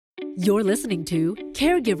You're listening to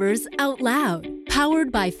Caregivers Out Loud,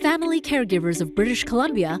 powered by Family Caregivers of British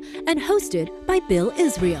Columbia and hosted by Bill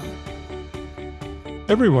Israel.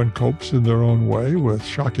 Everyone copes in their own way with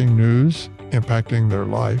shocking news impacting their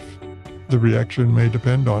life. The reaction may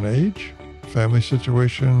depend on age, family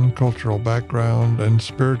situation, cultural background, and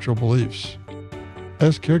spiritual beliefs.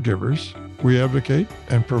 As caregivers, we advocate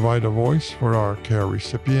and provide a voice for our care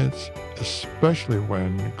recipients, especially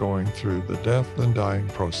when going through the death and dying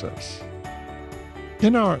process.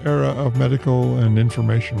 In our era of medical and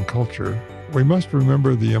information culture, we must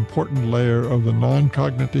remember the important layer of the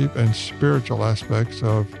non-cognitive and spiritual aspects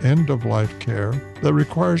of end-of-life care that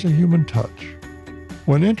requires a human touch.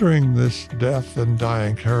 When entering this death and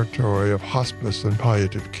dying territory of hospice and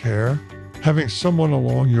palliative care, having someone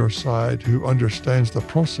along your side who understands the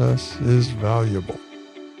process is valuable.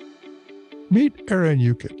 Meet Erin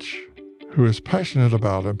Yukich, who is passionate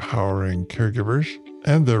about empowering caregivers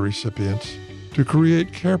and their recipients to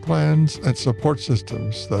create care plans and support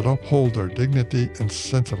systems that uphold their dignity and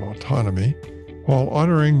sense of autonomy while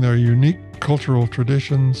honoring their unique cultural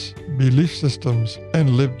traditions, belief systems, and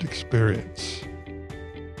lived experience.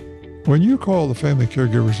 When you call the Family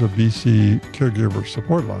Caregivers of BC Caregiver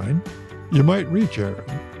Support Line, you might reach Aaron,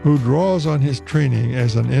 who draws on his training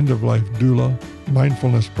as an end-of-life doula,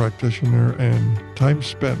 mindfulness practitioner, and time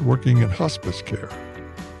spent working in hospice care.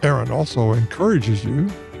 Aaron also encourages you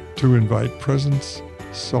to invite presence,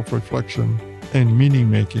 self-reflection, and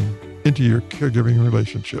meaning-making into your caregiving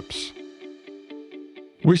relationships.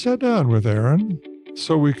 We sat down with Aaron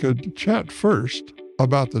so we could chat first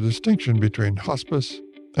about the distinction between hospice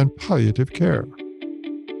and palliative care.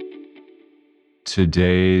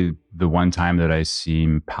 Today, the one time that I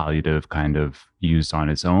see palliative kind of used on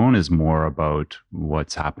its own is more about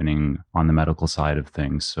what's happening on the medical side of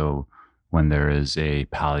things. So when there is a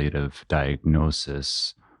palliative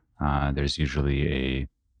diagnosis, there's usually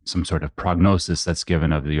some sort of prognosis that's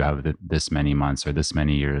given of you have this many months or this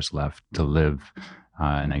many years left to live.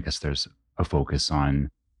 And I guess there's a focus on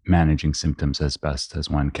managing symptoms as best as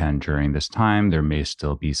one can during this time. There may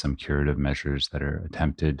still be some curative measures that are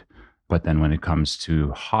attempted. But then when it comes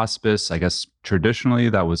to hospice, I guess traditionally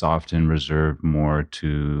that was often reserved more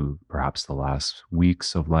to perhaps the last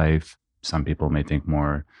weeks of life. Some people may think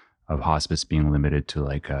more of hospice being limited to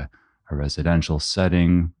like a residential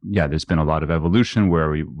setting. Yeah, there's been a lot of evolution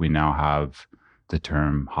where we now have the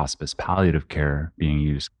term hospice palliative care being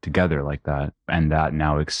used together like that, and that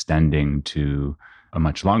now extending to a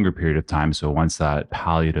much longer period of time. So once that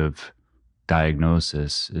palliative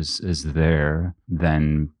diagnosis is there,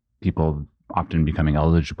 then people often becoming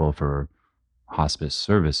eligible for hospice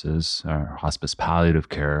services or hospice palliative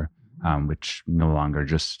care, which no longer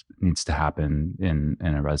just needs to happen in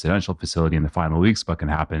a residential facility in the final weeks, but can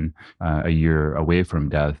happen a year away from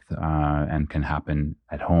death and can happen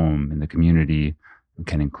at home in the community,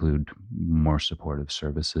 can include more supportive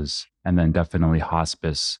services. And then definitely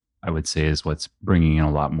hospice, I would say, is what's bringing in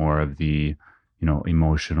a lot more of the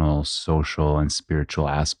emotional, social, and spiritual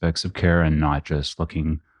aspects of care, and not just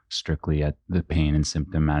looking strictly at the pain and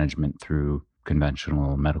symptom management through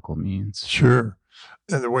conventional medical means. Sure.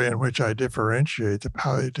 And the way in which I differentiate the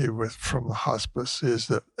palliative from the hospice is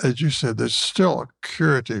that, as you said, there's still a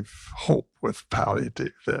curative hope with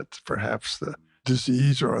palliative, that perhaps the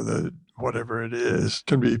disease or the whatever it is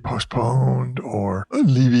can be postponed or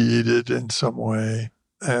alleviated in some way,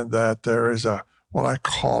 and that there is what I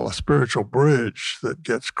call a spiritual bridge that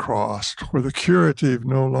gets crossed where the curative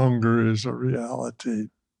no longer is a reality.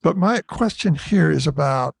 But my question here is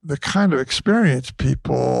about the kind of experience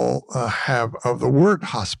people have of the word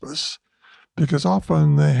hospice, because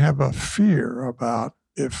often they have a fear about,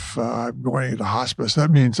 if I'm going into hospice, that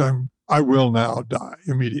means I will now die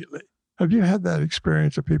immediately. Have you had that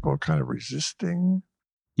experience of people kind of resisting?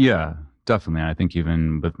 Yeah, definitely. I think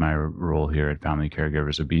even with my role here at Family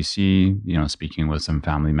Caregivers of BC, speaking with some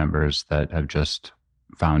family members that have just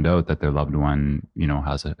found out that their loved one,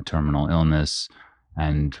 has a terminal illness.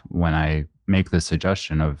 And when I make the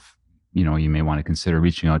suggestion of, you may want to consider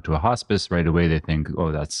reaching out to a hospice, right away they think,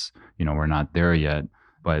 oh, that's, we're not there yet.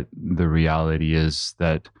 But the reality is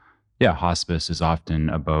that, hospice is often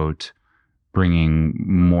about bringing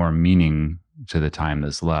more meaning to the time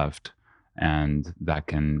that's left. And that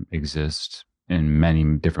can exist in many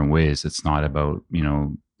different ways. It's not about,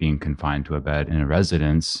 being confined to a bed in a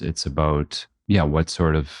residence. It's about, what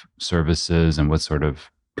sort of services and what sort of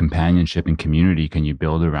companionship and community can you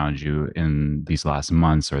build around you in these last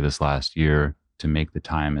months or this last year to make the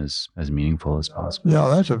time as meaningful as possible. Yeah,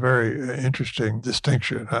 that's a very interesting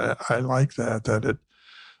distinction. I like that it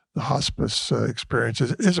the hospice experience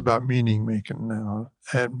is about meaning making now.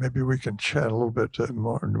 And maybe we can chat a little bit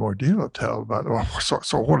more detail about,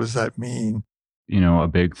 so what does that mean? A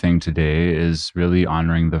big thing today is really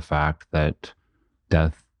honoring the fact that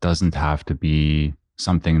death doesn't have to be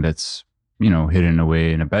something that's, hidden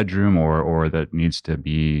away in a bedroom or that needs to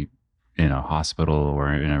be in a hospital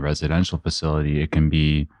or in a residential facility. It can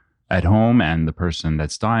be at home, and the person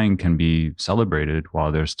that's dying can be celebrated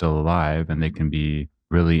while they're still alive, and they can be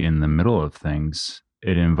really in the middle of things.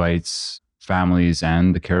 It invites families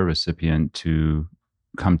and the care recipient to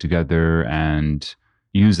come together and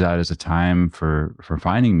use that as a time for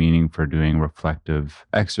finding meaning, for doing reflective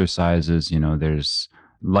exercises. There's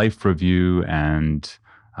life review and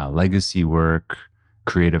legacy work,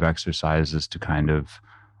 creative exercises to kind of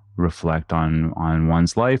reflect on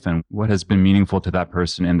one's life and what has been meaningful to that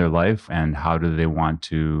person in their life, and how do they want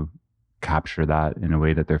to capture that in a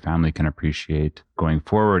way that their family can appreciate going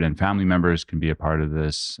forward. And family members can be a part of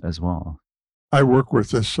this as well. I work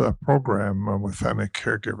with this program with family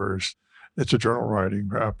caregivers. It's a journal writing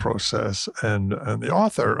process, and the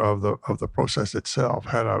author of the process itself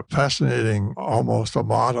had a fascinating, almost a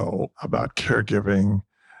motto about caregiving,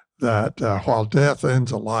 that while death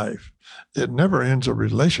ends a life, it never ends a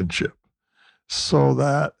relationship. So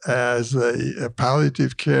that as the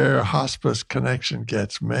palliative care hospice connection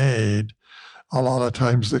gets made, a lot of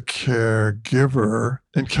times the caregiver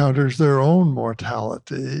encounters their own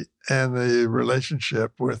mortality and the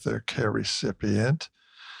relationship with their care recipient.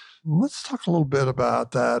 Let's talk a little bit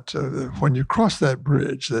about that. When you cross that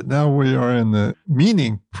bridge, that now we are in the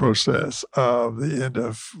meaning process of the end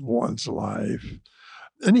of one's life.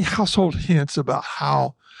 Any household hints about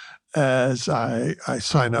how, as I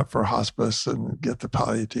sign up for hospice and get the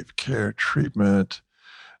palliative care treatment,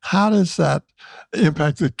 how does that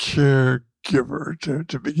impact the caregiver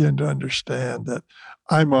to begin to understand that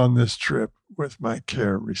I'm on this trip with my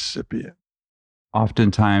care recipient?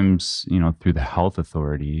 Oftentimes, through the health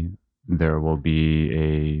authority, there will be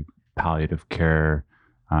a palliative care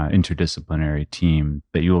interdisciplinary team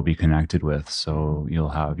that you will be connected with. So you'll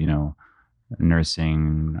have,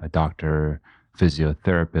 nursing, a doctor,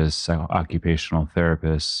 physiotherapists, occupational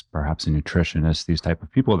therapists, perhaps a nutritionist, these type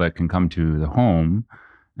of people that can come to the home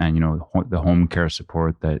and, the home care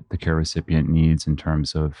support that the care recipient needs in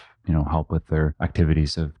terms of, help with their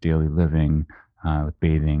activities of daily living, with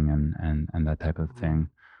bathing and that type of thing.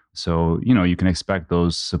 So, you can expect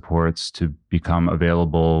those supports to become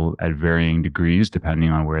available at varying degrees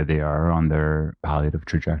depending on where they are on their palliative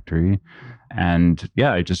trajectory. And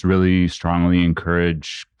I just really strongly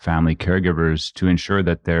encourage family caregivers to ensure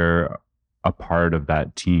that they're a part of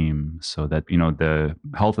that team, so that, the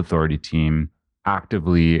health authority team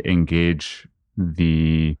actively engage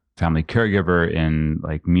the family caregiver in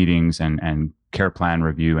like meetings and care plan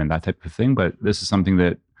review and that type of thing. But this is something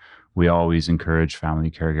that we always encourage family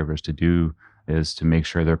caregivers to do, is to make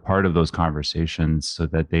sure they're part of those conversations so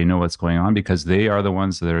that they know what's going on, because they are the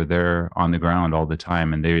ones that are there on the ground all the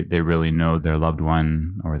time, and they really know their loved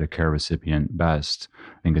one or the care recipient best.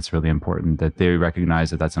 I think it's really important that they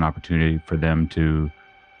recognize that that's an opportunity for them to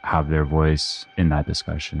have their voice in that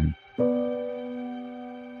discussion.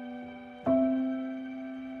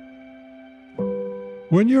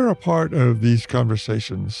 When you're a part of these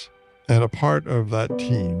conversations and a part of that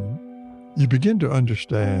team, you begin to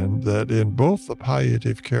understand that in both the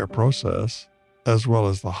palliative care process as well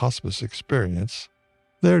as the hospice experience,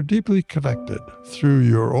 they're deeply connected through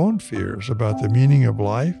your own fears about the meaning of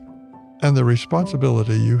life and the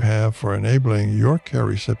responsibility you have for enabling your care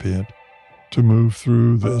recipient to move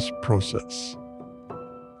through this process.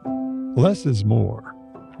 Less is more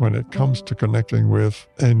when it comes to connecting with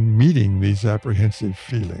and meeting these apprehensive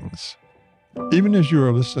feelings. Even as you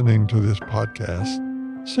are listening to this podcast,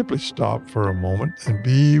 simply stop for a moment and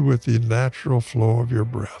be with the natural flow of your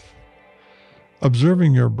breath.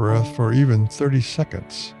 Observing your breath for even 30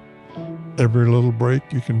 seconds. Every little break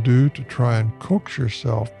you can do to try and coax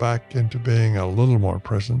yourself back into being a little more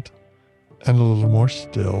present and a little more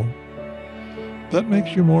still. That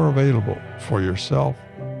makes you more available for yourself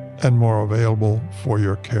and more available for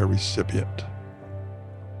your care recipient.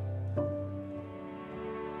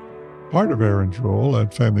 Part of Aaron's role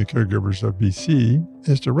at Family Caregivers of BC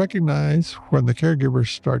is to recognize when the caregiver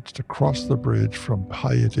starts to cross the bridge from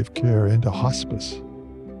palliative care into hospice.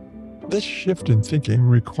 This shift in thinking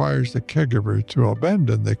requires the caregiver to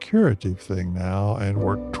abandon the curative thing now and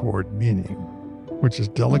work toward meaning, which is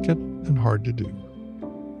delicate and hard to do.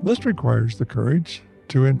 This requires the courage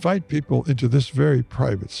to invite people into this very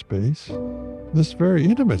private space, this very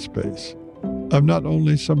intimate space, of not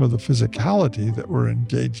only some of the physicality that we're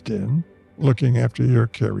engaged in, looking after your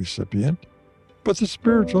care recipient, but the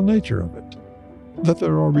spiritual nature of it. That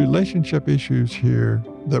there are relationship issues here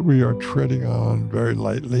that we are treading on very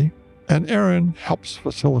lightly, and Aaron helps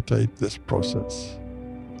facilitate this process.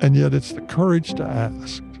 And yet it's the courage to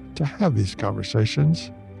ask, to have these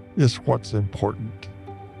conversations, is what's important.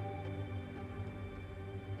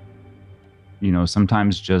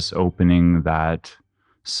 Sometimes just opening that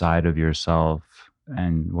side of yourself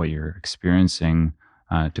and what you're experiencing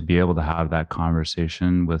to be able to have that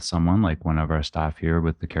conversation with someone like one of our staff here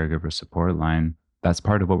with the Caregiver Support Line. That's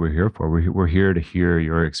part of what we're here for. We're here to hear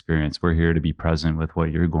your experience. We're here to be present with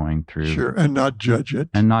what you're going through. Sure, and not judge it.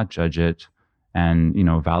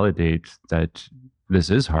 And validate that this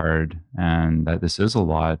is hard and that this is a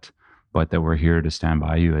lot, but that we're here to stand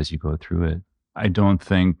by you as you go through it. I don't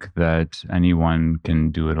think that anyone can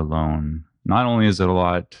do it alone. Not only is it a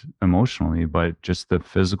lot emotionally, but just the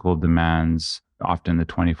physical demands, often the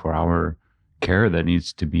 24-hour care that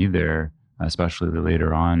needs to be there, especially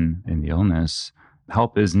later on in the illness.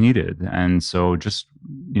 Help is needed. And so just,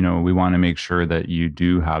 we want to make sure that you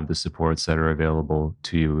do have the supports that are available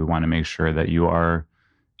to you. We want to make sure that you are,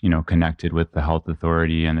 connected with the health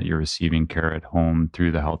authority and that you're receiving care at home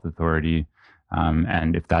through the health authority.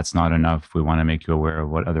 And if that's not enough, we want to make you aware of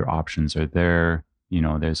what other options are there.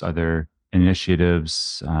 There's other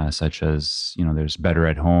initiatives such as, there's Better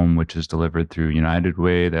at Home, which is delivered through United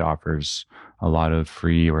Way that offers a lot of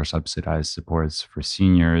free or subsidized supports for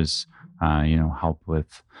seniors, help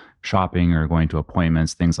with shopping or going to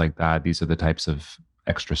appointments, things like that. These are the types of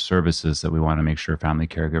extra services that we want to make sure family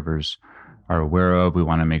caregivers are aware of. We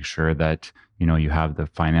want to make sure that, you have the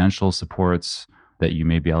financial supports that you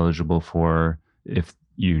may be eligible for. If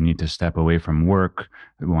you need to step away from work,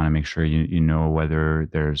 we want to make sure you know whether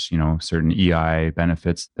there's, certain EI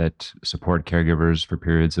benefits that support caregivers for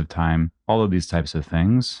periods of time, all of these types of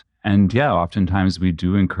things. And yeah, oftentimes we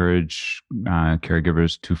do encourage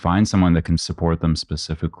caregivers to find someone that can support them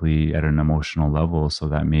specifically at an emotional level. So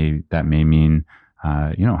that may mean,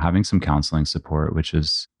 having some counseling support, which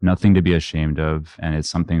is nothing to be ashamed of. And it's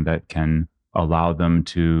something that can allow them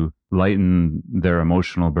to lighten their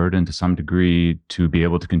emotional burden to some degree to be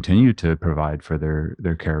able to continue to provide for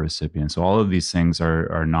their care recipients. So all of these things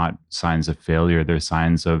are not signs of failure. They're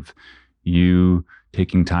signs of you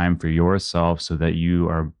taking time for yourself so that you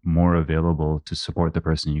are more available to support the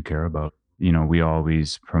person you care about. We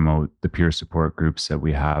always promote the peer support groups that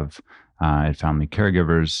we have at Family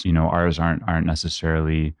Caregivers. Ours aren't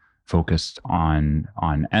necessarily focused on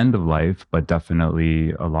end of life, but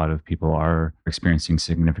definitely a lot of people are experiencing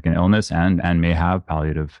significant illness and may have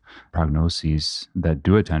palliative prognoses that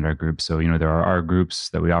do attend our groups. So, there are our groups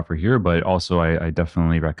that we offer here, but also I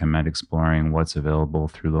definitely recommend exploring what's available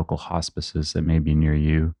through local hospices that may be near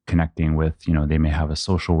you, connecting with, they may have a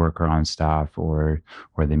social worker on staff or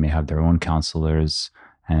they may have their own counselors,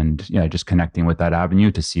 and just connecting with that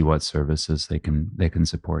avenue to see what services they can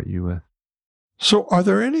support you with. So are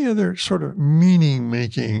there any other sort of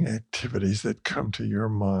meaning-making activities that come to your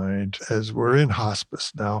mind as we're in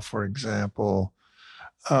hospice now, for example,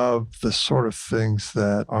 of the sort of things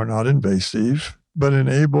that are not invasive, but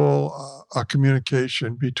enable a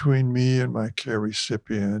communication between me and my care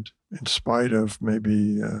recipient in spite of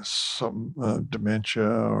maybe some dementia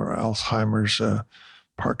or Alzheimer's,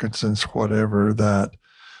 Parkinson's, whatever, that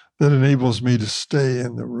enables me to stay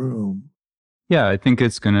in the room? Yeah, I think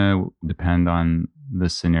it's going to depend on the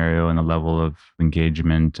scenario and the level of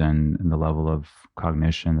engagement and the level of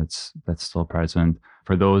cognition that's still present.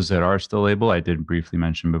 For those that are still able, I did briefly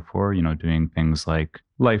mention before, doing things like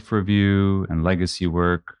life review and legacy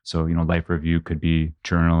work. So, life review could be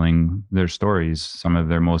journaling their stories, some of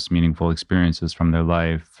their most meaningful experiences from their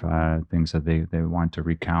life, things that they want to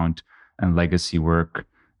recount. And legacy work,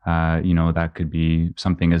 that could be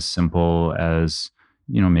something as simple as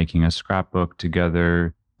making a scrapbook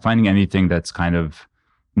together, finding anything that's kind of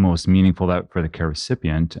most meaningful for the care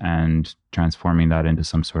recipient and transforming that into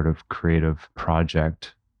some sort of creative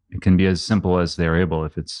project. It can be as simple as they're able,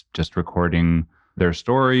 if it's just recording their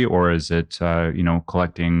story, or is it,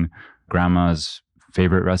 collecting grandma's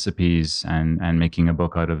favorite recipes and making a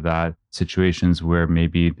book out of that. Situations where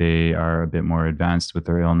maybe they are a bit more advanced with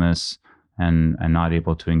their illness and not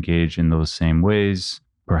able to engage in those same ways.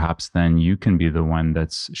 Perhaps then you can be the one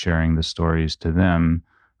that's sharing the stories to them.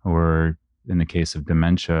 Or in the case of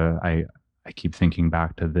dementia, I keep thinking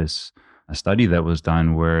back to this study that was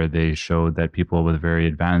done where they showed that people with very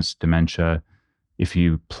advanced dementia, if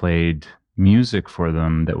you played music for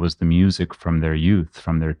them that was the music from their youth,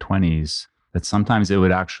 from their 20s, that sometimes it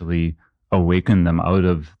would actually awaken them out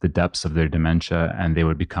of the depths of their dementia and they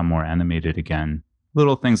would become more animated again.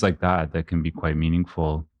 little things like that can be quite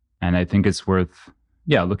meaningful. And I think it's worth,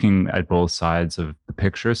 looking at both sides of the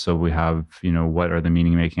picture. So we have, what are the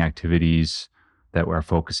meaning-making activities that we're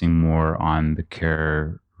focusing more on the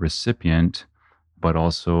care recipient, but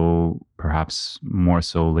also perhaps more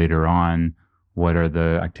so later on, what are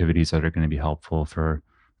the activities that are going to be helpful for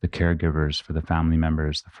the caregivers, for the family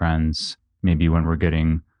members, the friends. Maybe when we're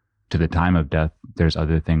getting to the time of death, there's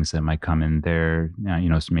other things that might come in there,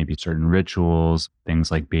 so maybe certain rituals,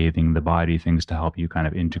 things like bathing the body, things to help you kind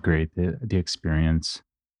of integrate the experience.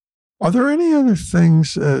 Are there any other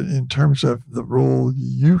things in terms of the role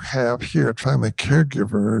you have here at Family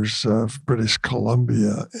Caregivers of British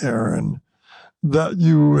Columbia, Aaron, that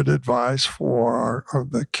you would advise for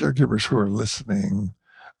the caregivers who are listening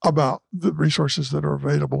about the resources that are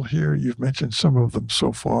available here? You've mentioned some of them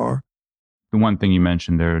so far. The one thing you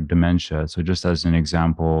mentioned there, dementia. So just as an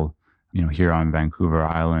example, here on Vancouver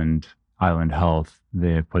Island Health,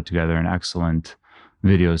 they have put together an excellent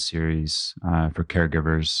video series for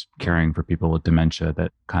caregivers caring for people with dementia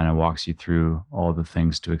that kind of walks you through all the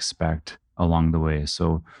things to expect along the way.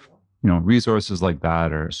 So, resources like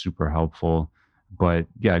that are super helpful. But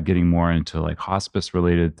getting more into like hospice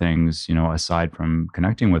related things, aside from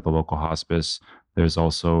connecting with the local hospice, there's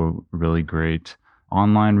also really great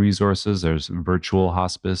online resources. There's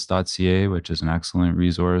virtualhospice.ca, which is an excellent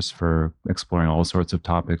resource for exploring all sorts of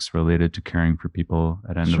topics related to caring for people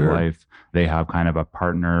at end of life. They have kind of a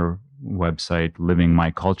partner website,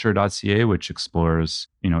 livingmyculture.ca, which explores,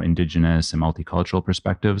 Indigenous and multicultural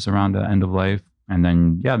perspectives around the end of life. And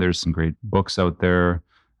then, there's some great books out there.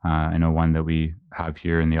 I know one that we have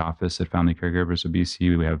here in the office at Family Caregivers of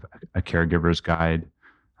BC. We have a caregiver's guide,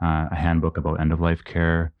 a handbook about end of life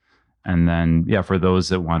care. And then, for those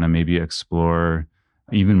that want to maybe explore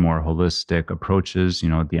even more holistic approaches,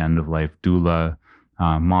 the end of life doula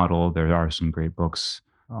model, there are some great books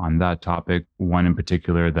on that topic. One in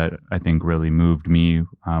particular that I think really moved me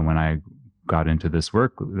when I got into this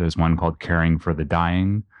work, there's one called Caring for the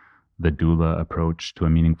Dying, the Doula Approach to a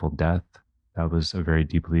Meaningful Death. That was a very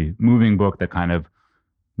deeply moving book that kind of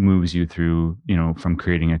moves you through, from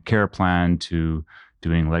creating a care plan to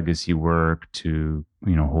doing legacy work to,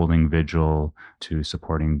 holding vigil to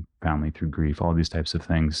supporting family through grief, all these types of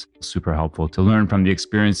things. Super helpful to learn from the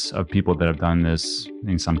experience of people that have done this,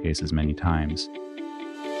 in some cases, many times.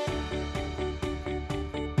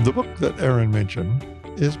 The book that Aaron mentioned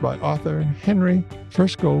is by author Henry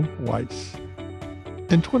Frisco Weiss.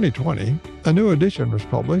 In 2020, a new edition was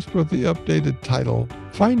published with the updated title,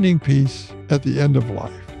 Finding Peace at the End of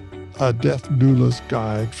Life, a Death Doula's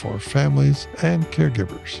Guide for Families and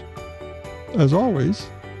Caregivers. As always,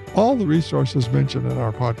 all the resources mentioned in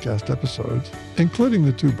our podcast episodes, including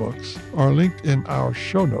the 2 books, are linked in our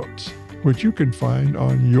show notes, which you can find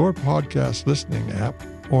on your podcast listening app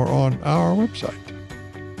or on our website.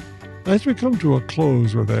 As we come to a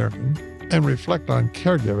close with Aaron and reflect on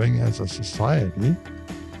caregiving as a society,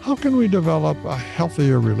 how can we develop a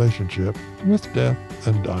healthier relationship with death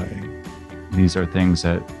and dying? These are things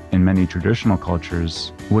that in many traditional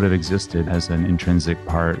cultures would have existed as an intrinsic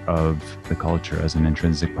part of the culture, as an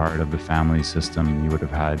intrinsic part of the family system. You would have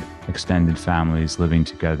had extended families living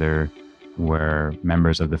together where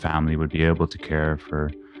members of the family would be able to care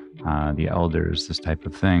for the elders, this type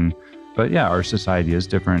of thing. But our society is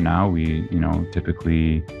different now. We,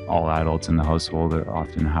 typically all adults in the household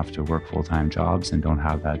often have to work full-time jobs and don't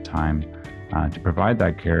have that time to provide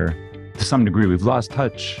that care. To some degree, we've lost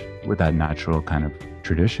touch with that natural kind of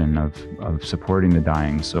tradition of supporting the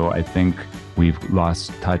dying. So I think we've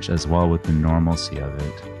lost touch as well with the normalcy of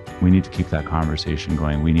it. We need to keep that conversation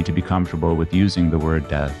going. We need to be comfortable with using the word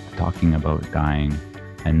death, talking about dying,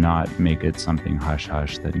 and not make it something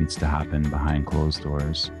hush-hush that needs to happen behind closed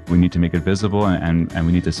doors. We need to make it visible and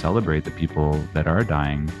we need to celebrate the people that are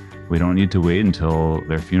dying. We don't need to wait until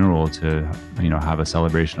their funeral to, have a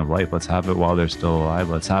celebration of life. Let's have it while they're still alive.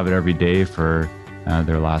 Let's have it every day for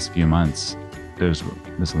their last few months. There's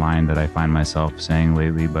this line that I find myself saying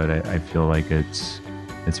lately, but I feel like it's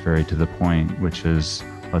very to the point, which is,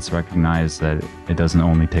 let's recognize that it doesn't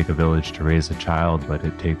only take a village to raise a child, but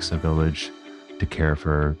it takes a village to care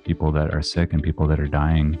for people that are sick and people that are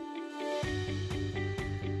dying.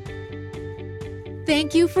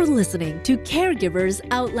 Thank you for listening to Caregivers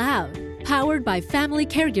Out Loud, powered by Family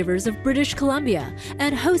Caregivers of British Columbia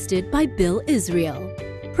and hosted by Bill Israel.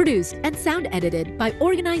 Produced and sound edited by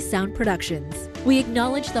Organized Sound Productions. We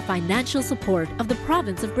acknowledge the financial support of the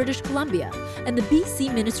Province of British Columbia and the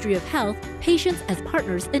BC Ministry of Health Patients as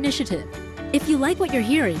Partners initiative. If you like what you're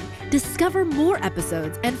hearing, discover more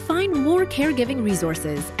episodes and find more caregiving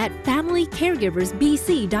resources at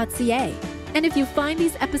familycaregiversbc.ca. And if you find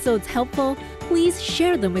these episodes helpful, please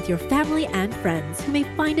share them with your family and friends who may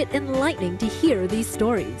find it enlightening to hear these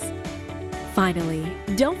stories. Finally,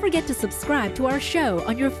 don't forget to subscribe to our show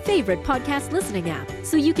on your favorite podcast listening app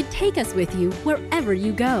so you can take us with you wherever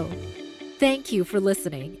you go. Thank you for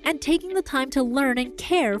listening and taking the time to learn and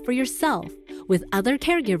care for yourself with other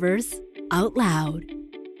caregivers out loud.